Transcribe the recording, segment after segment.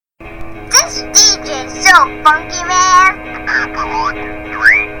This DJ's so funky, man.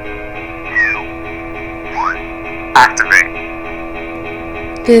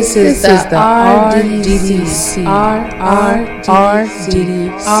 Activate. This is the RDDC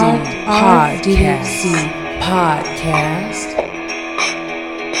podcast.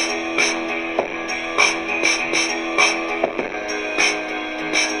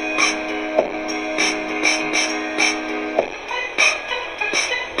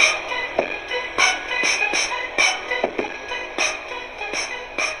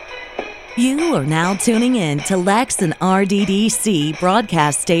 You are now tuning in to Lex and RDDC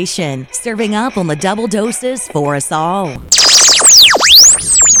broadcast station, serving up on the double doses for us all.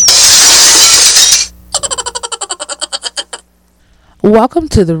 Welcome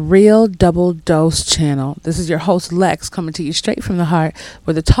to the Real Double Dose channel. This is your host Lex, coming to you straight from the heart,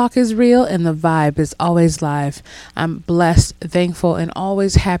 where the talk is real and the vibe is always live. I'm blessed, thankful, and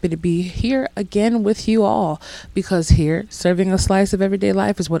always happy to be here again with you all, because here, serving a slice of everyday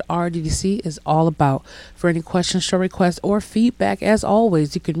life is what RDDC is all about. For any questions, show requests, or feedback, as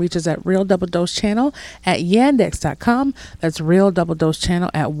always, you can reach us at Real Double Dose channel at yandex.com. That's Real Double Dose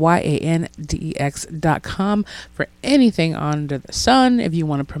channel at yandex.com for anything under the sun. If you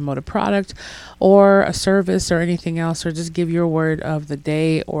want to promote a product or a service or anything else, or just give your word of the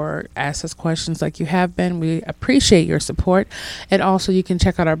day or ask us questions like you have been, we appreciate your support. And also you can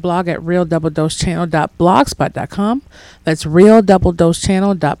check out our blog at realdoubledosechannel.blogspot.com. That's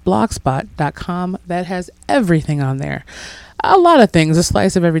realdoubledosechannel.blogspot.com. That has everything on there. A lot of things, a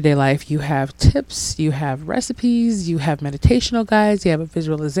slice of everyday life. You have tips, you have recipes, you have meditational guides, you have a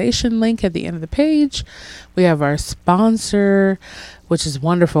visualization link at the end of the page. We have our sponsor, which is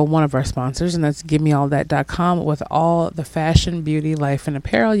wonderful, one of our sponsors, and that's givemeallthat.com, with all the fashion, beauty, life, and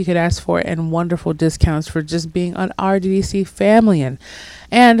apparel you could ask for, and wonderful discounts for just being an RDDC family.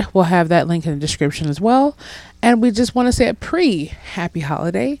 And we'll have that link in the description as well. And we just want to say a happy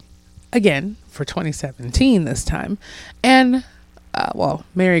holiday again for 2017 this time, and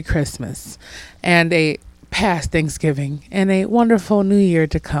Merry Christmas and a past Thanksgiving and a wonderful new year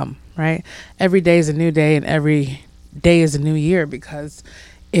to come, right? Every day is a new day and every day is a new year, because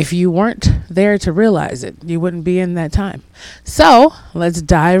if you weren't there to realize it, you wouldn't be in that time. So let's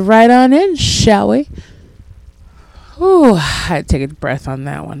dive right on in, shall we? Ooh, I had to take a breath on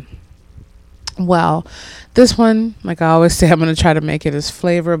that one. Well, this one, like I always say, I'm going to try to make it as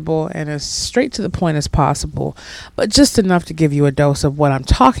flavorful and as straight to the point as possible, but just enough to give you a dose of what I'm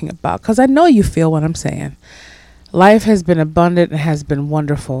talking about, because I know you feel what I'm saying. Life has been abundant and has been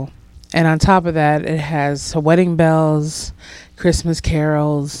wonderful. And on top of that, it has wedding bells, Christmas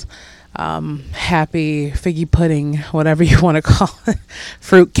carols, happy figgy pudding, whatever you want to call it,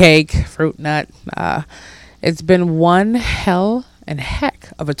 fruit cake, fruit nut. It's been one hell and heck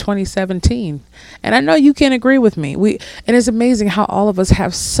of a 2017, and I know you can agree with me. And it's amazing how all of us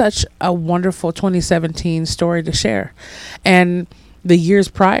have such a wonderful 2017 story to share, and the years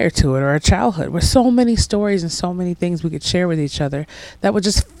prior to it, or our childhood, with so many stories and so many things we could share with each other that would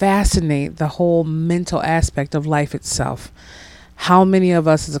just fascinate the whole mental aspect of life itself. How many of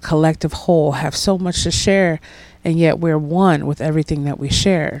us as a collective whole have so much to share, and yet we're one with everything that we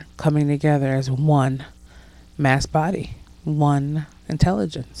share, coming together as one mass body, one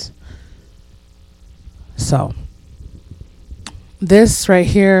intelligence. So this right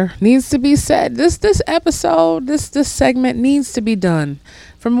here needs to be said. This episode, this segment needs to be done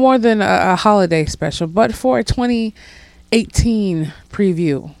for more than a holiday special, but for a 2018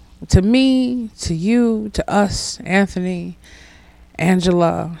 preview. To me, to you, to us, Anthony,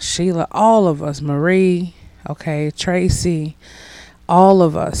 Angela, Sheila, all of us, Marie, okay, Tracy, all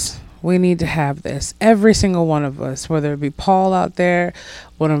of us. We need to have this. Every single one of us, whether it be Paul out there,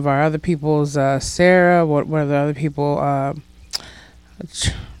 one of our other people's, Sarah, one of the other people, I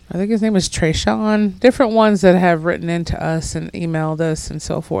think his name is Trayshawn, different ones that have written into us and emailed us and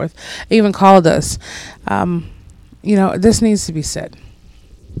so forth, even called us. This needs to be said.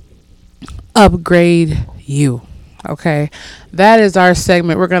 Upgrade you. Okay, that is our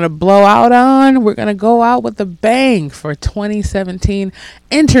segment. We're going to blow out on. We're going to go out with a bang for 2017,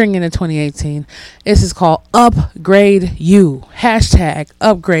 entering into 2018. This is called Upgrade You. Hashtag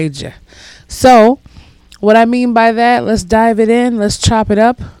upgrade you. So what I mean by that, let's dive it in. Let's chop it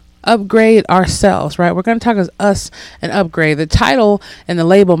up. Upgrade ourselves, right? We're going to talk as us and upgrade. The title and the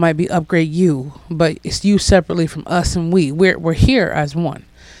label might be Upgrade You, but it's you separately from us and we. We're here as one.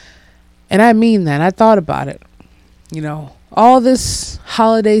 And I mean that. I thought about it. All this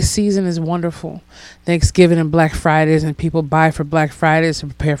holiday season is wonderful. Thanksgiving and Black Fridays, and people buy for Black Fridays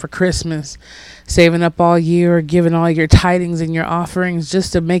and prepare for Christmas. saving up all year, or giving all your tithings and your offerings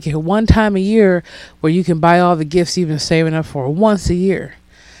just to make it one time a year where you can buy all the gifts you've been saving up for once a year.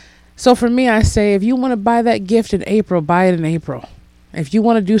 So for me, I say, if you want to buy that gift in April, buy it in April. If you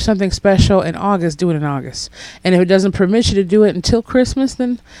want to do something special in August, do it in August. And if it doesn't permit you to do it until Christmas,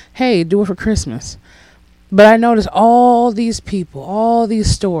 then hey, do it for Christmas. But I notice all these people, all these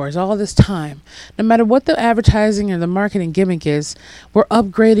stores, all this time, no matter what the advertising or the marketing gimmick is, we're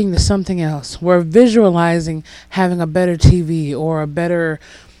upgrading to something else. We're visualizing having a better TV or a better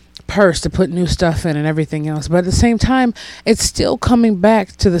purse to put new stuff in and everything else. But at the same time, it's still coming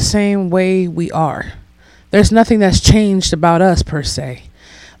back to the same way we are. There's nothing that's changed about us per se.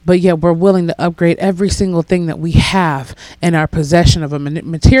 But yet we're willing to upgrade every single thing that we have in our possession of a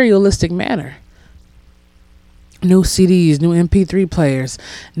materialistic manner. New CDs, new MP3 players,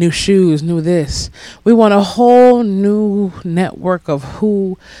 new shoes, new this. We want a whole new network of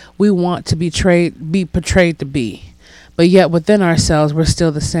who we want to be portrayed to be. But yet within ourselves, we're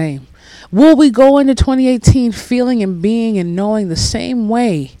still the same. Will we go into 2018 feeling and being and knowing the same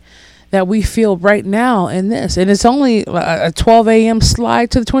way that we feel right now in this? And it's only a 12 a.m. slide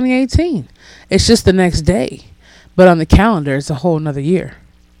to 2018. It's just the next day. But on the calendar, it's a whole nother year.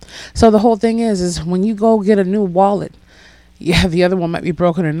 So the whole thing is when you go get a new wallet, yeah, the other one might be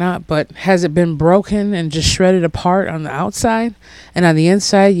broken or not, but has it been broken and just shredded apart on the outside? And on the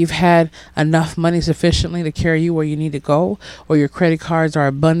inside, you've had enough money sufficiently to carry you where you need to go, or your credit cards are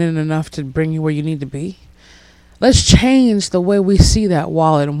abundant enough to bring you where you need to be? Let's change the way we see that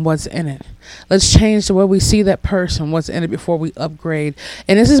wallet and what's in it. Let's change the way we see that purse and what's in it before we upgrade.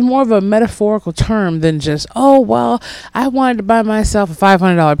 And this is more of a metaphorical term than just, oh, well, I wanted to buy myself a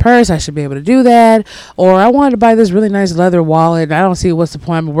 $500 purse. I should be able to do that. Or I wanted to buy this really nice leather wallet. And I don't see what's the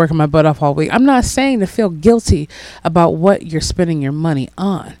point. I'm working my butt off all week. I'm not saying to feel guilty about what you're spending your money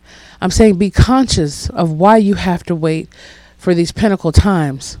on. I'm saying be conscious of why you have to wait for these pinnacle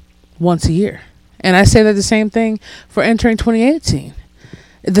times once a year. And I say that the same thing for entering 2018.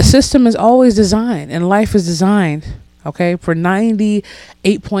 The system is always designed, and life is designed, okay, for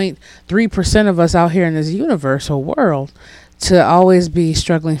 98.3% of us out here in this universal world to always be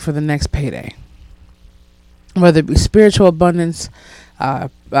struggling for the next payday. Whether it be spiritual abundance,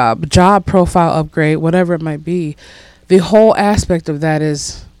 job profile upgrade, whatever it might be, the whole aspect of that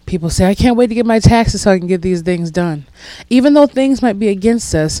is people say, I can't wait to get my taxes so I can get these things done. Even though things might be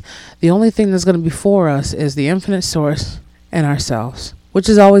against us, the only thing that's going to be for us is the infinite source and ourselves, which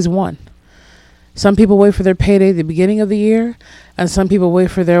is always one. Some people wait for their payday at the beginning of the year, and some people wait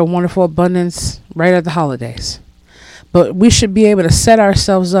for their wonderful abundance right at the holidays. But we should be able to set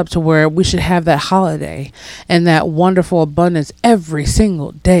ourselves up to where we should have that holiday and that wonderful abundance every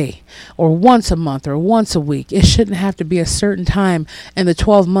single day, or once a month, or once a week. It shouldn't have to be a certain time in the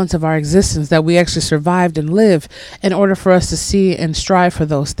 12 months of our existence that we actually survived and live in order for us to see and strive for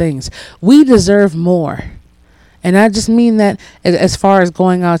those things. We deserve more. And I just mean that as far as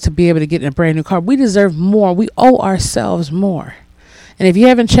going out to be able to get in a brand new car, we deserve more. We owe ourselves more. And if you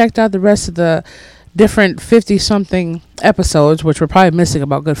haven't checked out the rest of the different 50-something episodes, which we're probably missing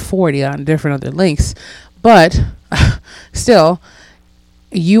about good 40 on different other links, but still,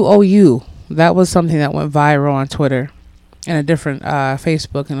 you owe you. That was something that went viral on Twitter and a different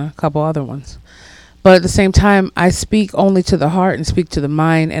Facebook and a couple other ones. But at the same time, I speak only to the heart and speak to the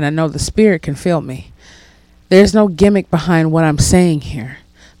mind, and I know the spirit can feel me. There's no gimmick behind what I'm saying here.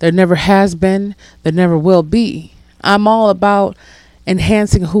 There never has been. There never will be. I'm all about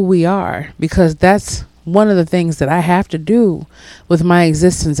enhancing who we are, because that's one of the things that I have to do with my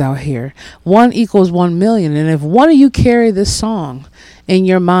existence out here. 1 equals 1 million. And if one of you carry this song in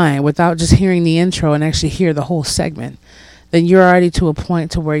your mind without just hearing the intro and actually hear the whole segment, then you're already to a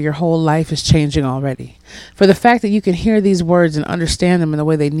point to where your whole life is changing already. For the fact that you can hear these words and understand them in the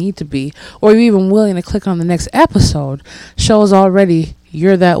way they need to be, or you're even willing to click on the next episode, shows already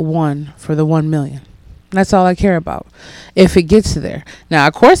you're that one for the 1 million. That's all I care about, if it gets there. Now,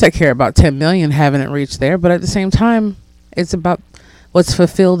 of course, I care about 10 million having it reach there, but at the same time, it's about what's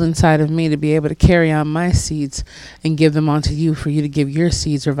fulfilled inside of me to be able to carry on my seeds and give them on to you for you to give your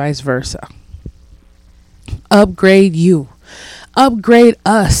seeds, or vice versa. Upgrade you. Upgrade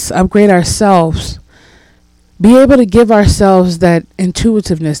us. Upgrade ourselves. Be able to give ourselves that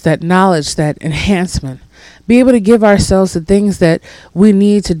intuitiveness, that knowledge, that enhancement. Be able to give ourselves the things that we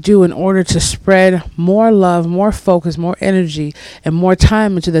need to do in order to spread more love, more focus, more energy, and more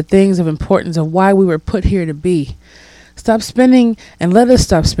time into the things of importance of why we were put here to be. Stop spending, and let us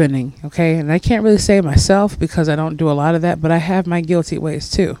stop spending, okay? And I can't really say myself because I don't do a lot of that, but I have my guilty ways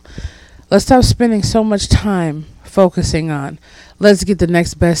too. Let's stop spending so much time focusing on, let's get the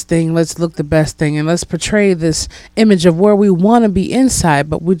next best thing, let's look the best thing, and let's portray this image of where we want to be inside,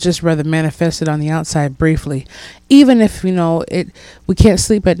 but we just rather manifest it on the outside briefly, even if we can't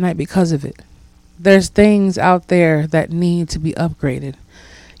sleep at night because of it. There's things out there that need to be upgraded.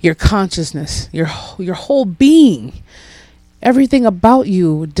 Your consciousness, your whole being, everything about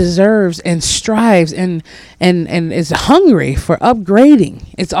you deserves and strives and is hungry for upgrading.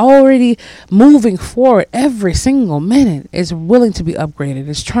 It's already moving forward every single minute. It's willing to be upgraded.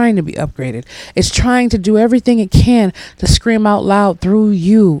 It's trying to be upgraded. It's trying to do everything it can to scream out loud through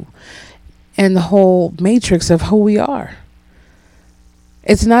you and the whole matrix of who we are.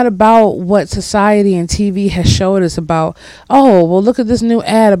 It's not about what society and TV has showed us about, oh, well, look at this new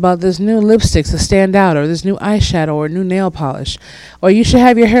ad about this new lipsticks to stand out, or this new eyeshadow, or new nail polish, or you should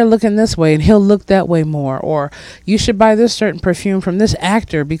have your hair looking this way and he'll look that way more, or you should buy this certain perfume from this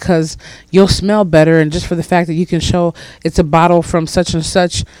actor because you'll smell better, and just for the fact that you can show it's a bottle from such and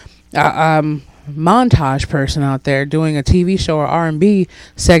such montage person out there doing a TV show or R&B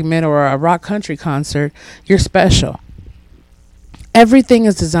segment or a rock country concert, you're special. Everything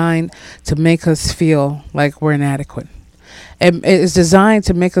is designed to make us feel like we're inadequate. It is designed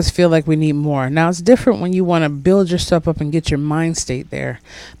to make us feel like we need more. Now, it's different when you want to build yourself up and get your mind state there.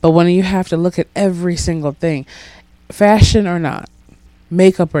 But when you have to look at every single thing, fashion or not,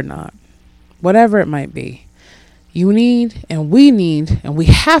 makeup or not, whatever it might be, you need and we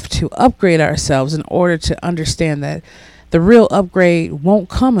have to upgrade ourselves in order to understand that the real upgrade won't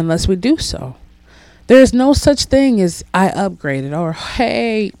come unless we do so. There's no such thing as I upgraded or,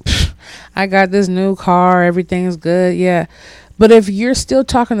 hey, I got this new car, everything's good. Yeah. But if you're still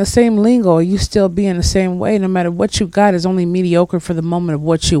talking the same lingo, you still being the same way, no matter what you got is only mediocre for the moment of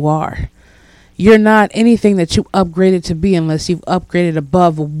what you are. You're not anything that you upgraded to be unless you've upgraded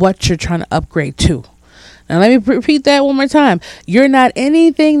above what you're trying to upgrade to. Now, let me repeat that one more time. You're not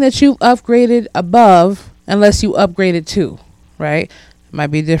anything that you've upgraded above unless you upgraded to, right? Might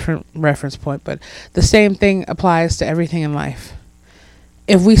be a different reference point, but the same thing applies to everything in life.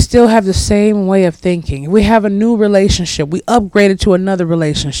 If we still have the same way of thinking, if we have a new relationship, we upgraded to another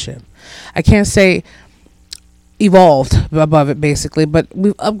relationship. I can't say evolved above it basically, but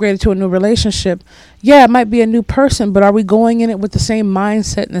we've upgraded to a new relationship. Yeah, it might be a new person, but are we going in it with the same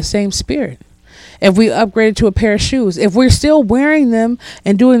mindset and the same spirit? If we upgraded to a pair of shoes, if we're still wearing them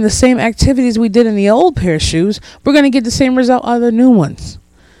and doing the same activities we did in the old pair of shoes, we're going to get the same result out of the new ones.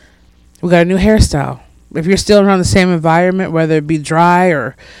 We got a new hairstyle. If you're still around the same environment, whether it be dry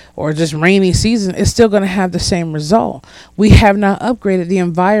or just rainy season, it's still going to have the same result. We have not upgraded the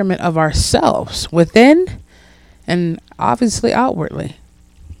environment of ourselves within and obviously outwardly.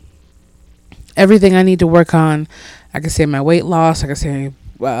 Everything I need to work on, I can say my weight loss, I can say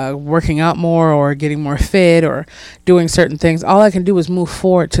working out more or getting more fit or doing certain things. All I can do is move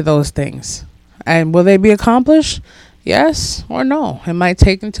forward to those things. And will they be accomplished? Yes or no. It might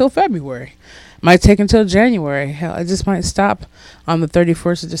take until February. It might take until January. Hell, it just might stop on the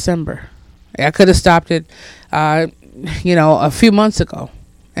 31st of December. I could have stopped it, a few months ago.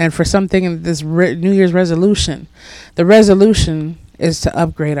 And for something in this New Year's resolution, the resolution is to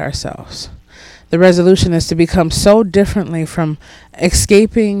upgrade ourselves. The resolution is to become so differently from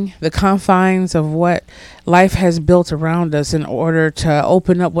escaping the confines of what life has built around us in order to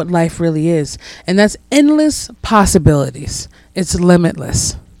open up what life really is. And that's endless possibilities. It's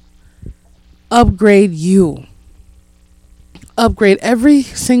limitless. Upgrade you. Upgrade every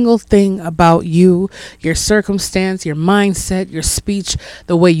single thing about you, your circumstance, your mindset, your speech,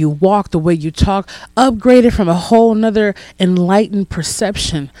 the way you walk, the way you talk. Upgrade it from a whole nother enlightened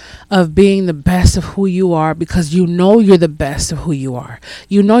perception of being the best of who you are, because you know you're the best of who you are.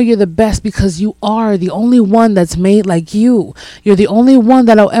 You know you're the best because you are the only one that's made like you. You're the only one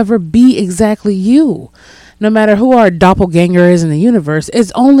that'll ever be exactly you. No matter who our doppelganger is in the universe,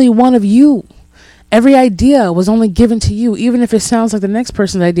 it's only one of you. Every idea was only given to you. Even if it sounds like the next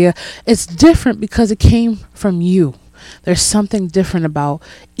person's idea, it's different because it came from you. There's something different about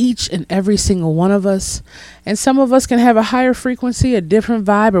each and every single one of us. And some of us can have a higher frequency, a different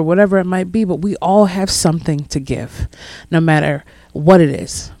vibe, or whatever it might be, but we all have something to give, no matter what it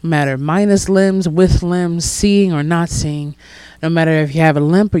is. No matter minus limbs, with limbs, seeing or not seeing. No matter if you have a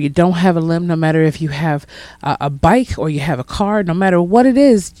limp or you don't have a limp, no matter if you have a bike or you have a car, no matter what it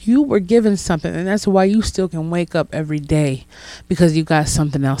is, you were given something. And that's why you still can wake up every day, because you got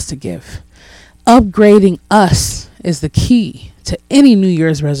something else to give. Upgrading us is the key to any New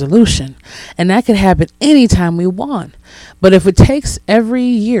Year's resolution. And that could happen anytime we want. But if it takes every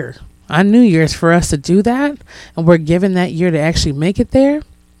year on New Year's for us to do that, and we're given that year to actually make it there,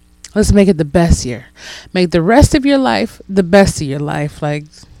 Let's make it the best year. Make the rest of your life the best of your life, like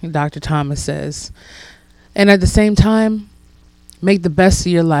Dr. Thomas says. And at the same time, make the best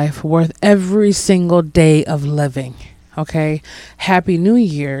of your life worth every single day of living. Okay? Happy New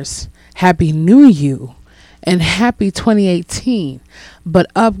Year's. Happy New You. And happy 2018. But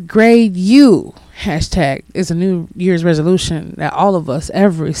upgrade you. Hashtag is a New Year's resolution that all of us,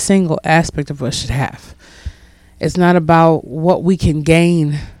 every single aspect of us should have. It's not about what we can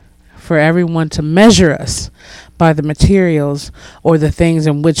gain for everyone to measure us by the materials or the things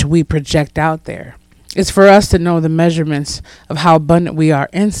in which we project out there. It's for us to know the measurements of how abundant we are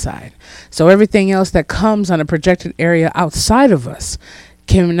inside. So everything else that comes on a projected area outside of us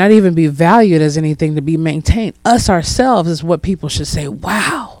can not even be valued as anything to be maintained. Us ourselves is what people should say,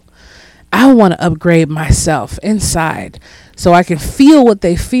 wow, I want to upgrade myself inside so I can feel what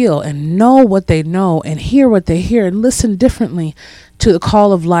they feel and know what they know and hear what they hear and listen differently to the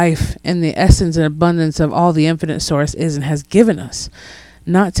call of life and the essence and abundance of all the infinite source is and has given us.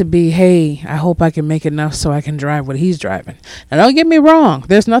 Not to be, hey, I hope I can make enough so I can drive what he's driving. Now, don't get me wrong.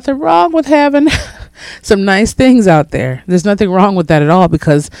 There's nothing wrong with having some nice things out there. There's nothing wrong with that at all,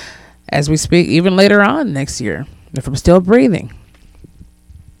 because as we speak, even later on next year, if I'm still breathing,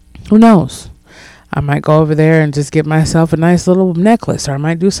 who knows? I might go over there and just get myself a nice little necklace, or I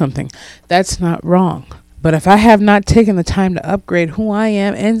might do something. That's not wrong. But if I have not taken the time to upgrade who I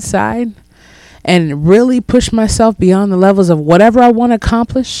am inside and really push myself beyond the levels of whatever I want to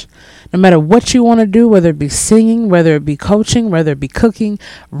accomplish, no matter what you want to do, whether it be singing, whether it be coaching, whether it be cooking,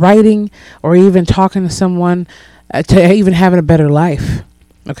 writing, or even talking to someone, to even having a better life.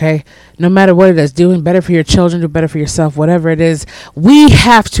 Okay, no matter what it is, doing better for your children, do better for yourself, whatever it is, we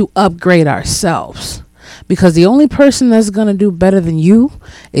have to upgrade ourselves, because the only person that's going to do better than you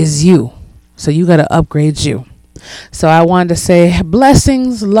is you. So you got to upgrade you. So I wanted to say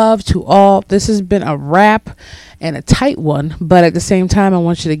blessings, love to all. This has been a wrap and a tight one, but at the same time, I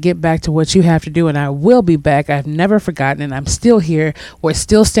want you to get back to what you have to do, and I will be back. I've never forgotten, and I'm still here. We're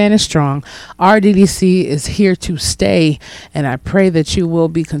still standing strong. RDDC is here to stay, and I pray that you will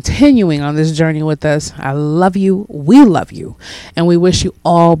be continuing on this journey with us. I love you. We love you, and we wish you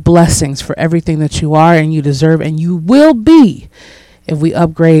all blessings for everything that you are and you deserve, and you will be if we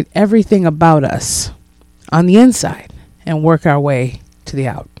upgrade everything about us on the inside and work our way to the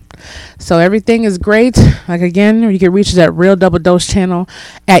out. So everything is great. Like, again, you can reach us at Real Double Dose channel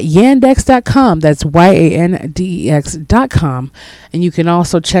at yandex.com. That's yandex.com. And you can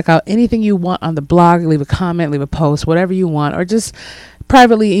also check out anything you want on the blog. Leave a comment, leave a post, whatever you want, or just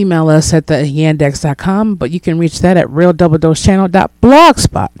privately email us at the yandex.com. But you can reach that at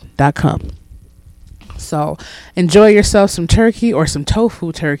realdoubledosechannel.blogspot.com. So enjoy yourself some turkey or some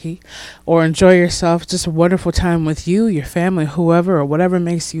tofu turkey, or enjoy yourself just a wonderful time with you, your family, whoever, or whatever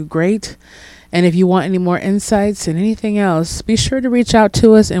makes you great. And if you want any more insights and anything else, be sure to reach out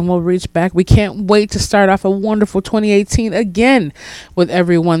to us and we'll reach back. We can't wait to start off a wonderful 2018 again with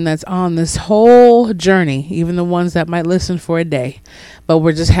everyone that's on this whole journey, even the ones that might listen for a day. But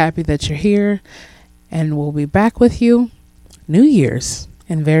we're just happy that you're here, and we'll be back with you New Year's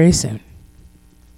and very soon.